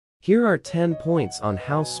Here are 10 points on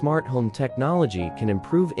how smart home technology can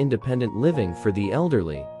improve independent living for the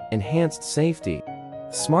elderly. Enhanced safety.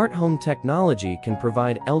 Smart home technology can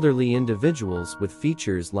provide elderly individuals with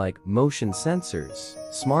features like motion sensors,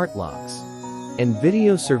 smart locks, and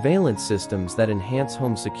video surveillance systems that enhance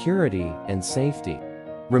home security and safety.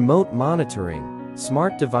 Remote monitoring.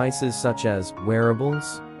 Smart devices such as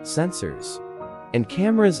wearables, sensors, and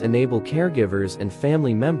cameras enable caregivers and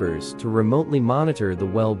family members to remotely monitor the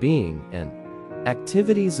well-being and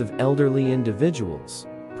activities of elderly individuals,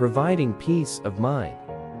 providing peace of mind.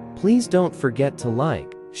 Please don't forget to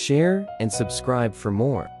like, share, and subscribe for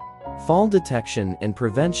more. Fall detection and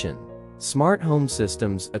prevention. Smart home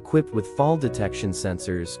systems equipped with fall detection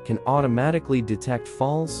sensors can automatically detect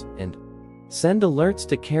falls and send alerts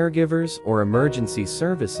to caregivers or emergency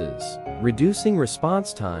services, reducing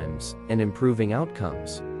response times and improving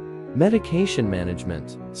outcomes. Medication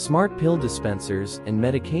management. Smart pill dispensers and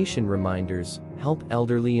medication reminders help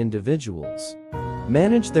elderly individuals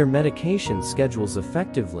manage their medication schedules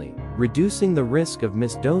effectively, reducing the risk of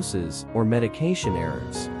missed doses or medication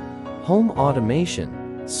errors. Home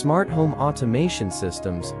automation. Smart home automation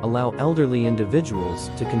systems allow elderly individuals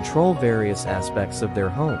to control various aspects of their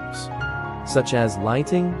homes, such as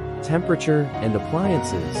lighting, temperature, and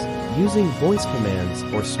appliances, using voice commands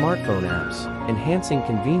or smartphone apps, enhancing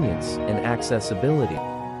convenience and accessibility.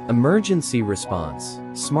 Emergency response.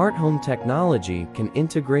 Smart home technology can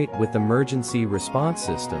integrate with emergency response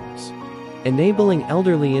systems, enabling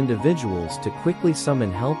elderly individuals to quickly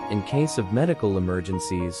summon help in case of medical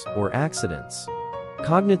emergencies or accidents.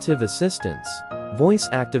 Cognitive assistance.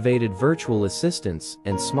 Voice-activated virtual assistants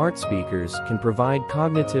and smart speakers can provide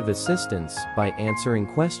cognitive assistance by answering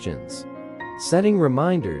questions, setting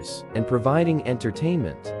reminders, and providing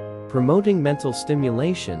entertainment, promoting mental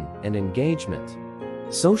stimulation and engagement.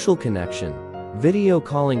 Social connection. Video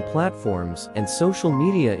calling platforms and social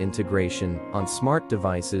media integration on smart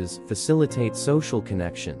devices facilitate social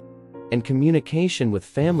connection and communication with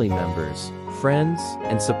family members, friends,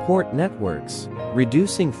 and support networks,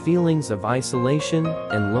 reducing feelings of isolation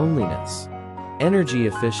and loneliness. Energy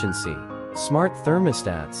efficiency. Smart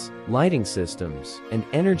thermostats, lighting systems, and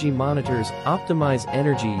energy monitors optimize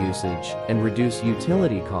energy usage and reduce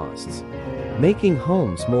utility costs, making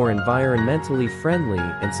homes more environmentally friendly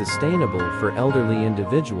and sustainable for elderly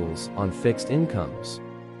individuals on fixed incomes.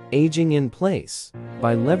 Aging in place.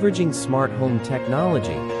 By leveraging smart home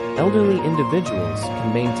technology, elderly individuals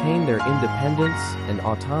can maintain their independence and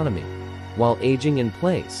autonomy while aging in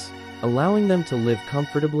place, allowing them to live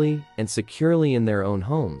comfortably and securely in their own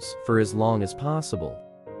homes for as long as possible.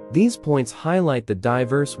 These points highlight the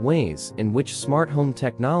diverse ways in which smart home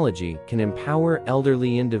technology can empower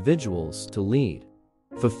elderly individuals to lead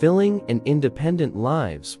fulfilling and independent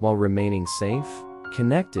lives while remaining safe,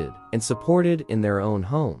 connected, and supported in their own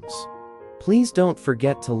homes. Please don't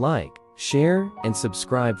forget to like, share, and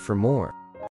subscribe for more.